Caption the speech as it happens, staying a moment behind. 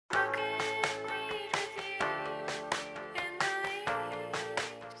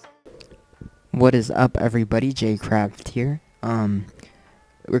What is up, everybody? JCRFT here.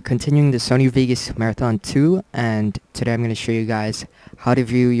 We're continuing the Sony Vegas Marathon 2, and today I'm going to show you guys how to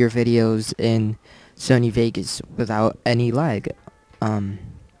view your videos in Sony Vegas without any lag.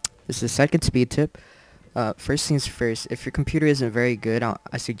 This is the second speed tip. First things first, if your computer isn't very good,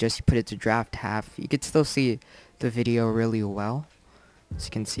 I suggest you put it to draft half. You can still see the video really well. As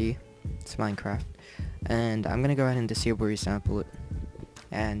you can see, it's Minecraft. And I'm going to go ahead and disable resample it.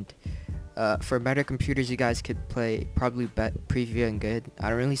 And for better computers, you guys could play probably preview and good. I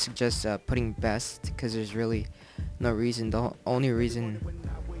don't really suggest putting best because there's really no reason. The only reason,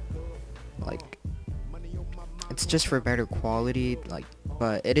 like, it's just for better quality, like,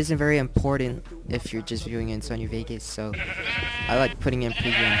 but it isn't very important if you're just viewing in Sony Vegas. So I like putting in preview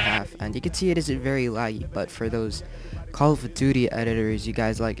and half, and you can see it isn't very laggy. But for those Call of Duty editors, you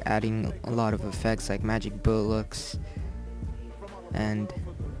guys like adding a lot of effects like magic bullet looks and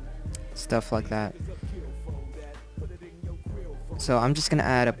stuff like that. So I'm just gonna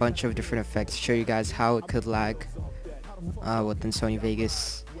add a bunch of different effects to show you guys how it could lag within Sony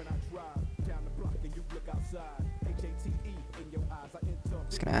Vegas.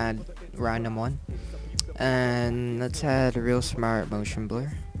 Just gonna add random one, and let's add a real smart motion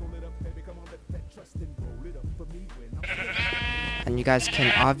blur. And you guys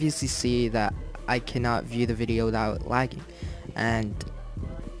can obviously see that I cannot view the video without lagging, and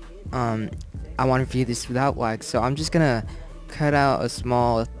I want to view this without lag, so I'm just gonna cut out a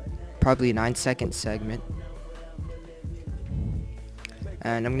small, probably 9-second segment,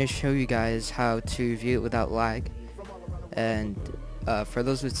 and I'm gonna show you guys how to view it without lag. And for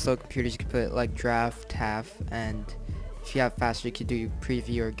those with slow computers, you can put like draft half, and if you have faster, you could do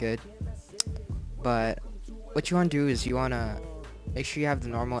preview or good. But what you want to do is you want to make sure you have the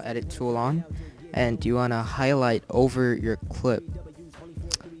normal edit tool on, and you want to highlight over your clip.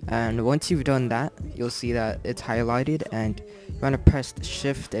 And once you've done that, you'll see that it's highlighted, and you want to press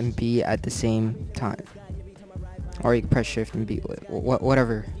Shift and B at the same time, or you can press Shift and B,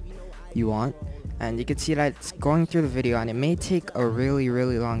 whatever you want. And you can see that it's going through the video, and it may take a really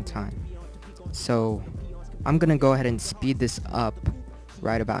long time. So I'm gonna go ahead and speed this up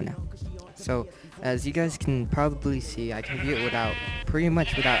right about now. So as you guys can probably see, I can view it pretty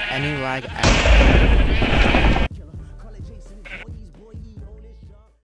much without any lag at all.